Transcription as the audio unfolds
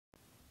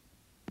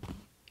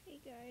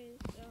guys,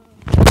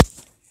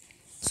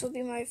 this will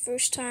be my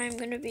first time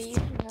gonna be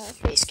using a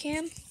face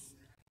cam.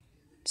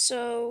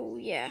 So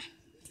yeah,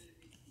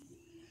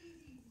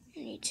 I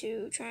need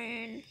to try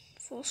and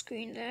full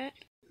screen that.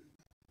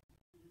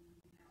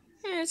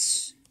 Yeah,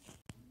 it's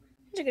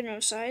a good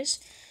enough size.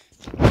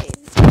 Okay,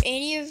 if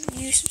any of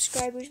you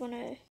subscribers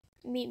wanna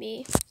meet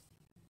me,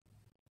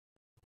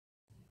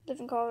 live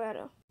in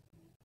Colorado.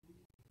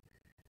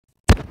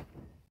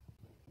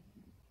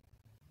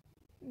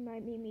 You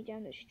might meet me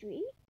down the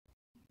street.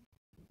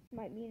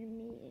 Might meet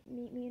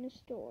me in a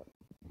store.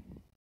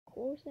 Of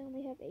course, I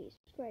only have 8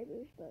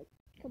 subscribers, but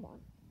come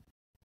on.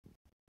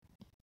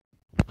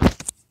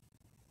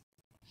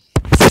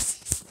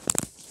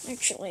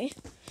 Actually,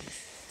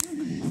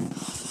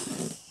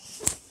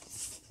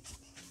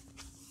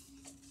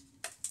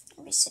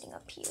 I'll be sitting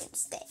up here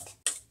instead.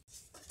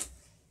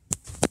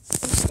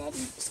 Instead,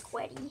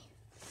 squatty.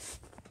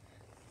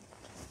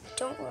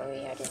 Don't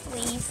worry, I didn't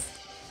leave.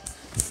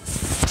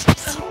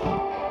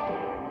 Oh.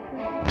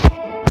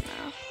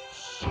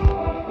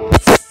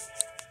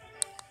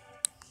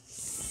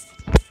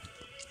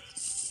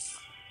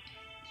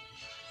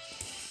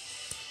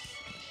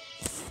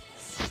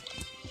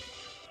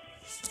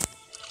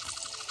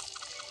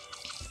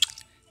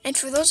 And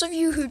for those of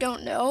you who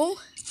don't know,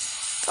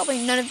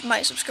 probably none of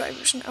my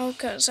subscribers know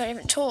because I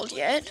haven't told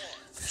yet,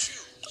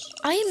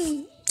 I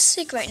am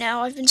sick right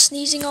now. I've been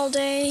sneezing all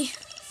day.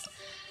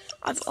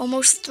 I've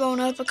almost thrown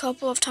up a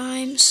couple of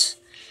times,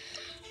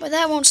 but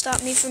that won't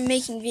stop me from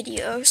making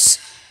videos.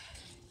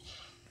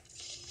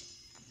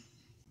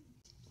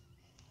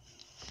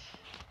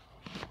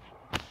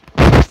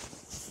 That's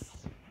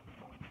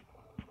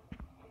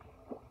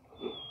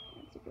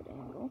a good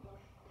angle.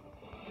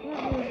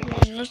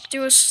 Let's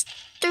do a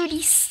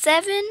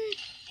 37.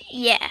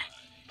 Yeah.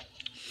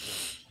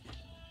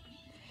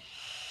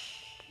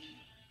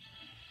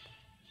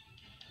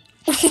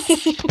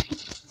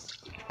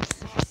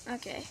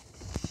 Okay.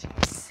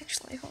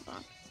 Actually, hold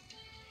on.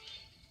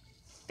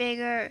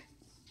 Bigger.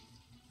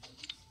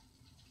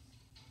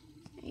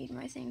 I need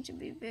my thing to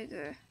be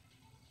bigger.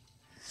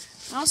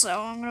 Also,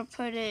 I'm gonna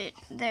put it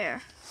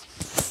there.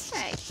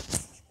 Right.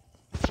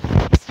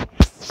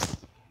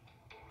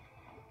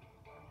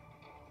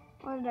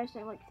 What did I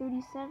say? Like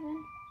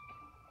 37?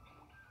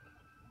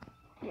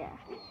 Yeah.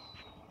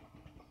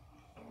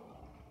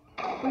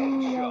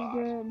 Ooh, that was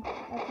good.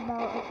 That's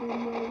about a 38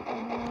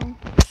 right now.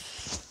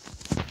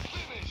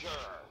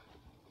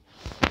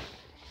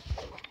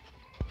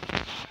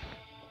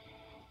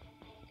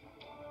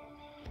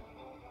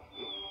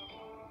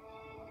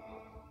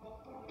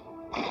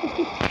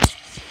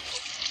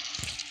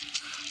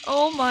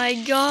 Oh my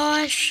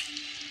gosh.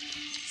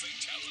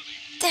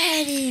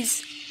 That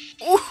is...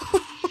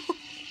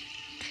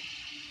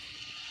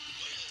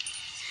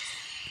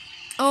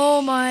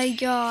 Oh my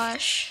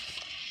gosh.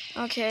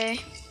 Okay.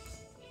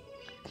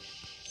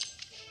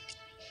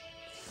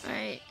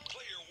 Alright.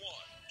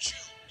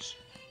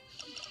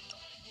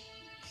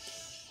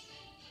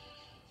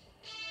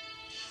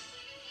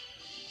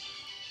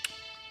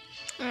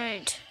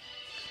 Alright.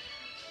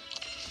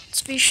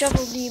 Let's be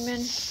Shovel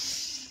Demon.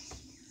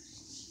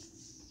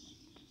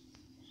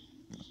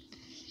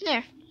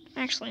 There.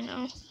 Actually,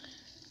 no.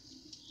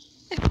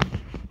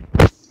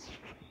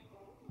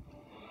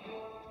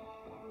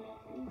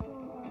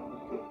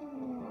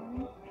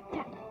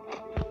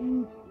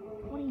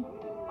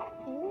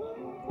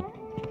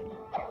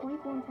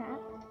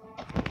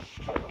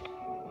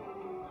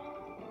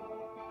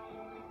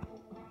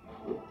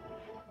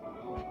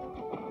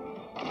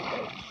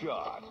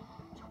 Shot.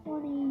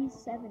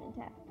 27 in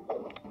tap.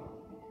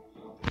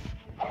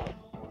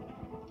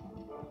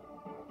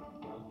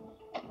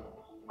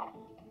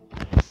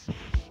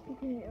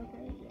 Okay.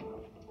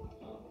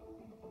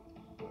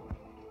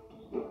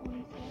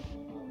 27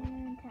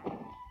 in tap.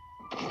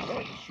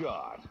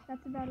 Headshot.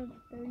 That's about a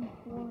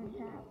 34 in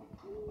tap.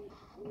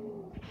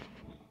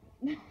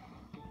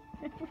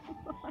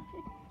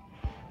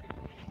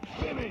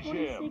 Finish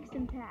him. 26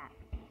 in tap.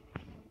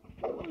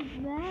 What was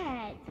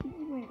that?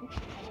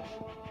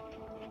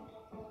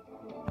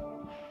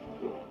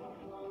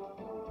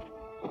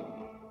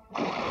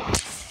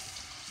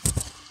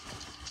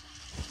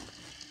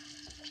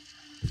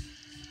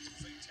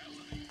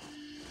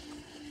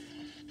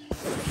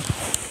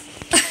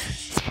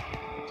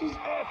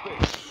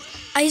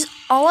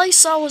 All I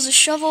saw was a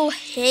shovel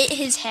hit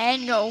his head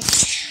and go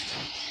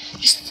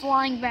just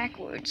flying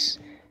backwards.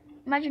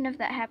 Imagine if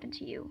that happened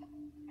to you.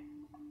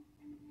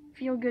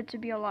 Feel good to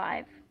be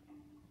alive.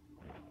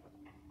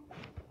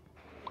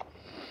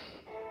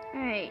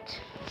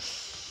 Alright.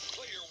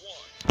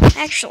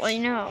 Actually,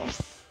 no.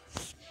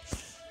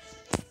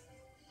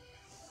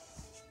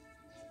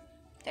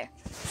 There.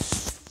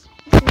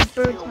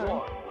 Bird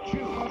time.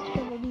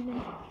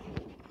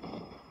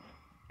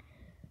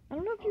 I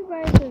don't know if you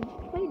guys have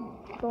played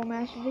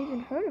Bowmasters, even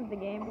heard of the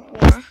game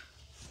before.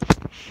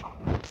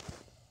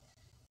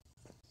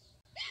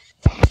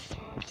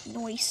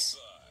 Nice.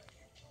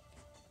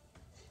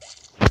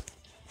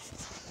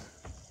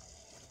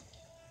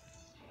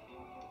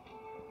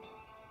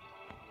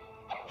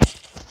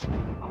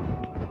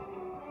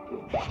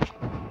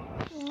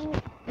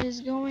 is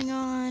going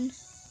on?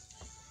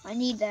 I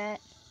need that.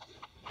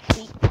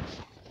 Sweet.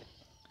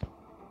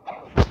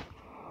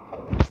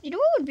 You know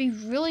what would be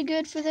really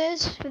good for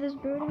this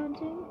bird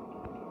hunting?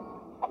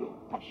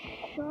 A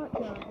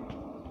shotgun.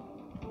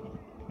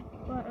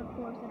 But of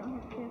course I don't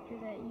have a character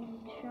that uses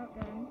a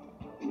shotgun.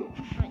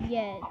 Not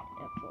yet,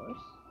 of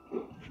course.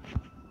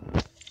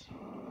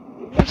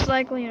 Most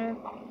likely in a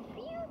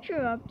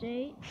future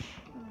update.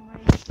 Oh, my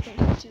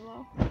face is too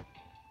low.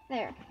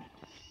 There.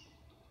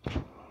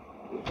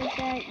 With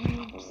that,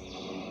 you just...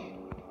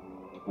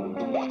 I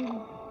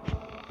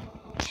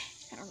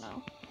don't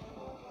know.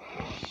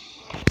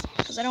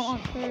 Because I don't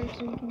want her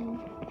so you can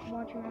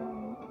watch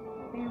around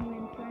family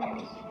and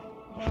friends.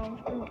 Well,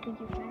 I don't think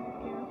your friends would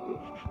care.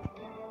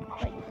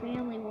 But your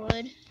family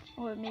would.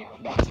 Or maybe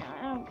not,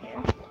 I don't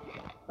care.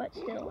 But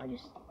still, I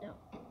just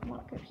don't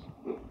want to curse.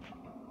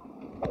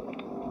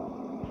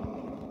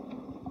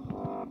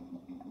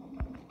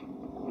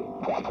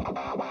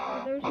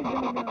 For those who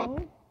don't know,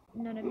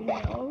 none of you know,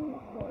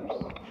 of course,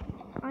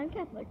 I'm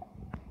Catholic.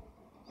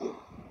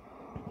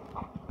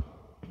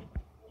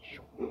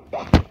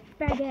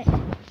 Baguette.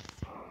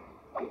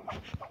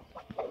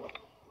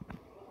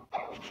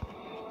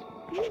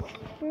 These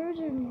birds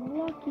are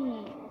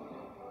lucky.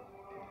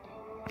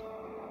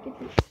 Get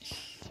the...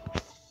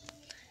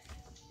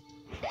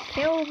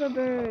 Kill the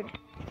bird.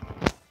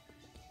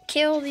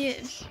 Kill the...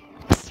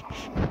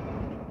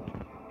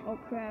 Oh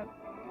crap.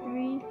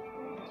 3,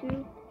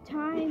 2,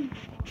 time.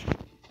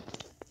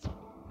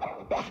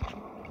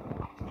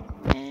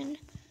 And...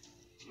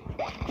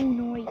 Oh,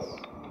 noise.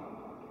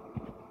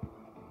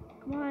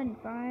 Come on,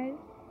 5,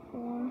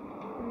 4,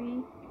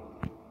 3.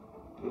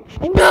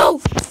 Oh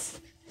no!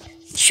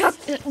 Chuck,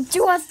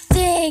 do a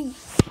thing!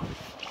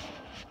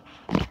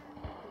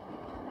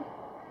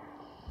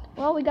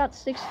 Well, we got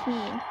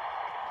 16.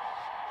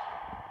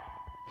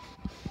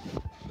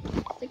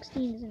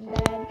 16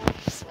 isn't bad.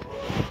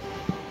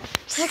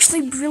 It's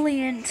actually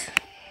brilliant.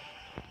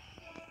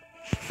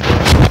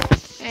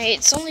 Hey,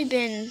 it's only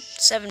been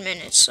 7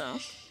 minutes, so...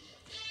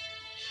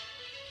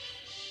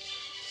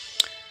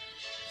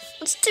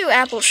 Let's do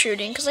apple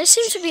shooting, because I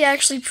seem to be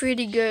actually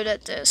pretty good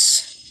at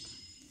this.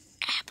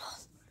 Apple.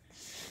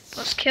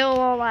 Let's kill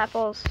all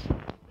apples.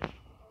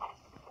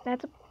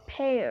 That's a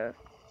pear.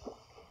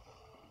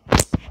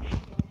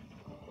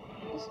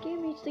 This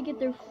game needs to get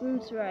their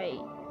fruits right.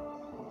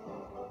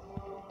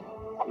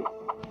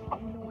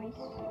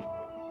 Nice.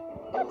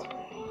 What?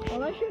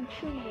 Well, I should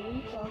trim the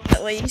leaf off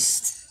at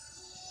least.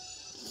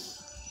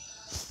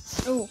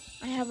 Oh,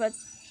 I have a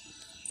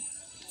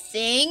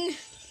thing.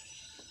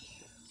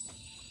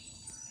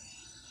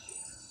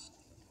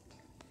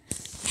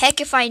 Heck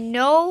if I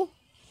know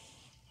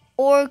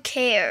or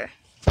care.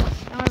 Now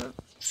I have a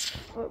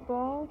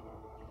football.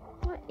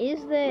 What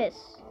is this?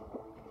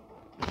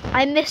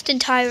 I missed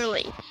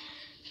entirely.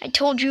 I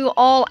told you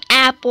all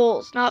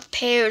apples, not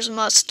pears,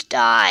 must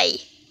die.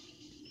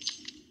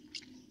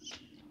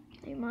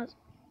 They must.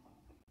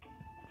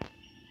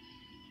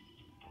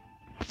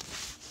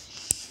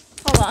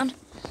 Hold on.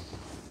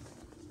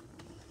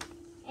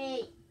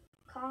 Hey,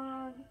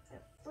 calm the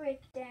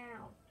frick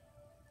down.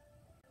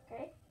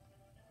 Okay?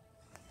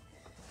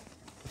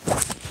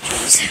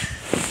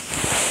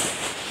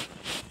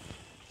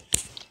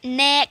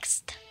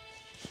 Next.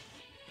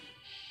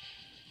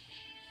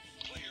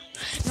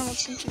 No,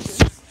 let's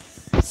continue.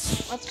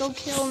 Let's go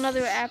kill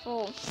another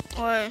apple.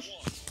 Or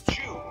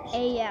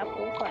a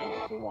apple, fine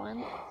if you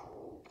want.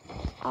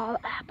 All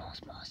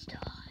apples must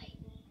die.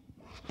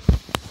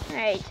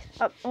 Alright,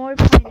 up more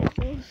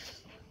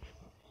pineapples.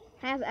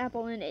 Has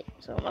apple in it,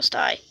 so it must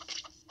die.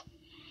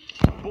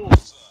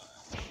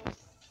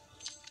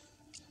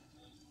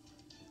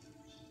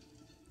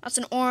 That's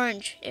an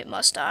orange. It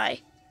must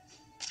die.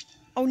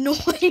 Oh, no.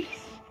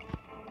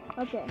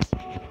 Okay.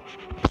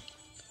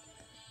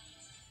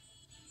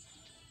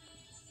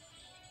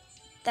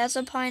 That's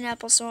a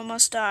pineapple, so it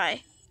must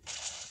die.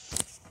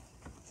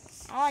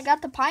 Oh, I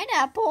got the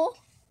pineapple.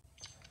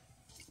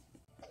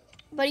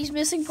 But he's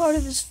missing part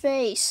of his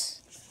face.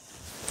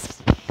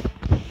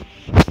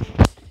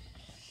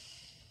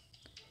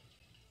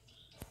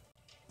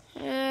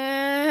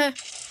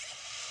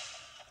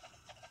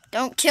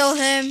 Don't kill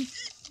him.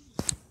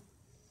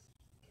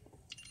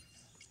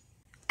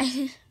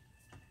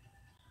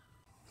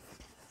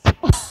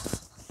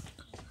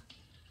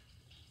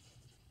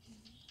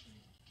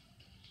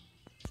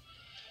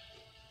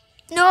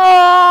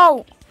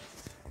 No!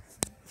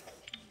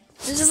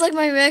 This is like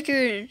my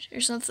record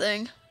or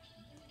something.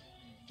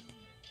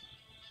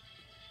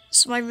 This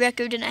is my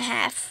record and a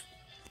half.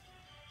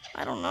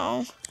 I don't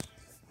know.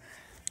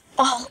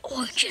 All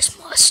oranges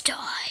must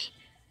die.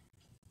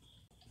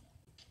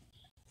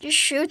 Just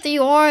shoot the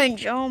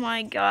orange. Oh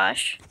my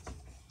gosh.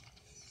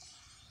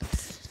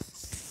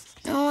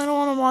 No, I don't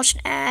want to watch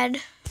an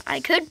ad. I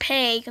could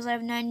pay because I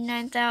have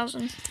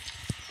 99,000.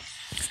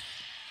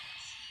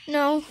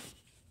 No,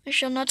 I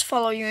shall not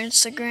follow your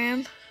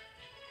Instagram.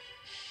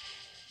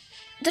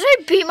 Did I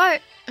beat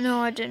my... No,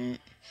 I didn't.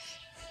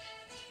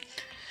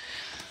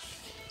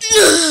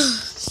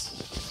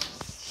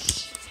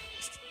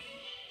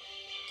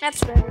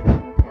 That's better.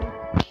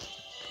 Okay.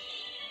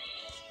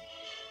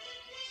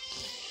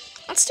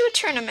 Let's do a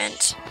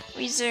tournament.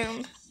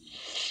 Resume.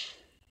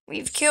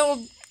 We've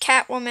killed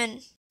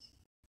Catwoman.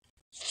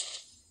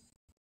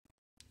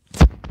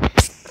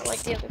 I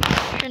like the other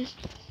version.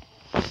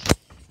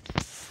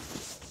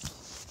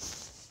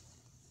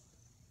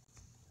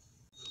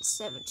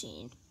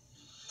 $17.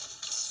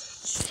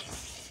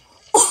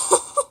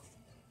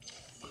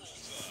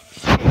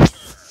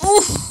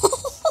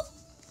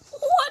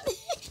 What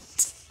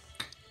hit?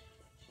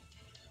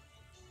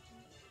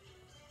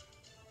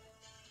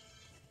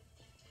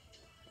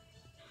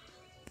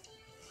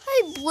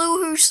 I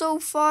blew her so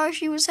far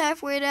she was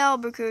halfway to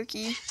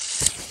Albuquerque.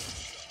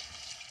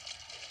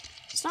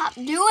 Stop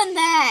doing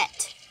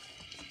that!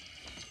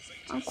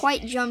 I'm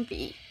quite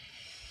jumpy.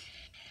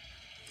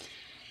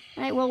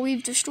 Alright, well,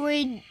 we've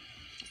destroyed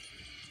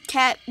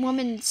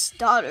Catwoman's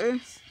daughter.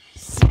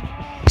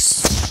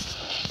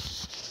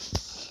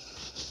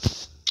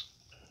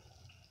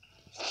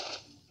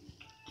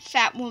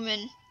 Fat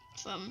Woman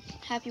from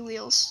Happy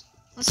Wheels.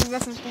 That's a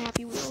reference to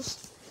Happy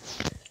Wheels.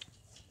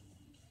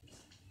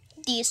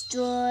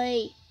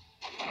 Destroy.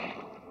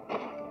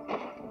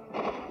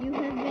 You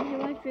have been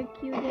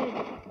electrocuted.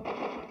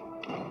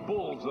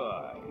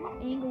 Bullseye.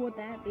 What angle would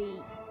that be?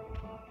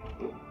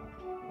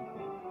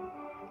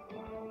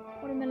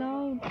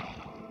 Watermelon.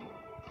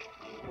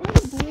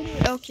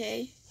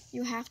 Okay,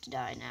 you have to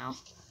die now.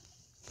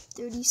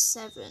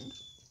 37.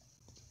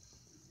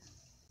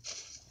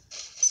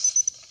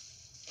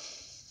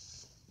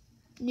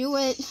 Knew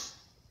it.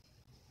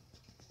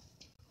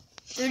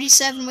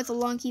 37 with a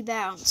lunky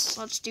bounce.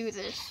 Let's do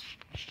this.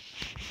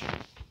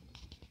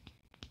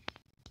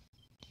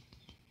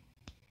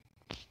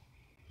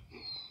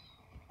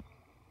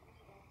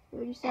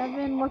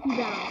 Lucky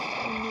bounce.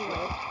 I knew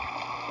it.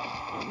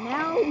 And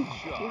now there's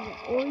an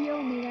Oreo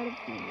made out of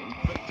human.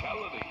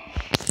 Fatality.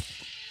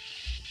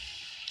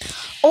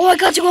 Oh, I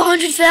got to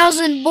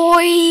 100,000,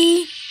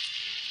 boy!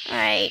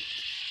 Alright.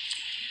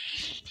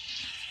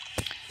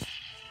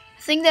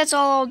 I think that's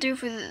all I'll do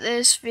for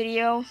this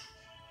video.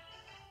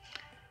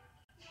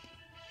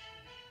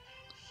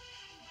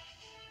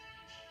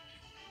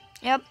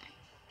 Yep.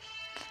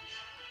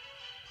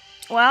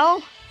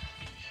 Well,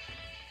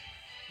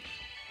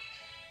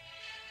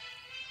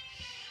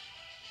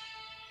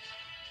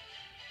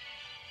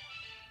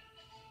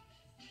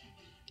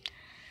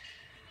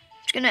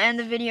 just gonna end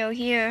the video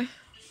here.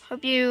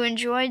 Hope you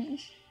enjoyed,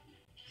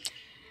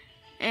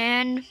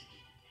 and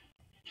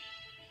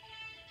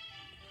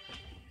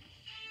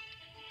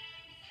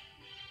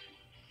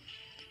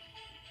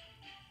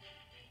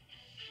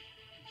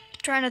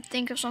trying to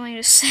think of something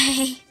to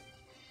say.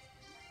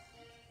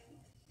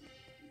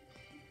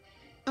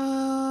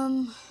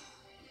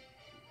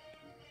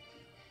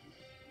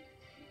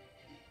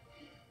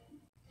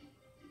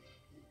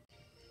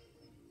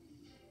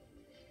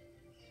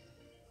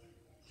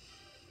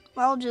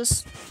 I'll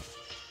just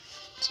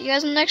see you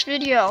guys in the next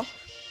video.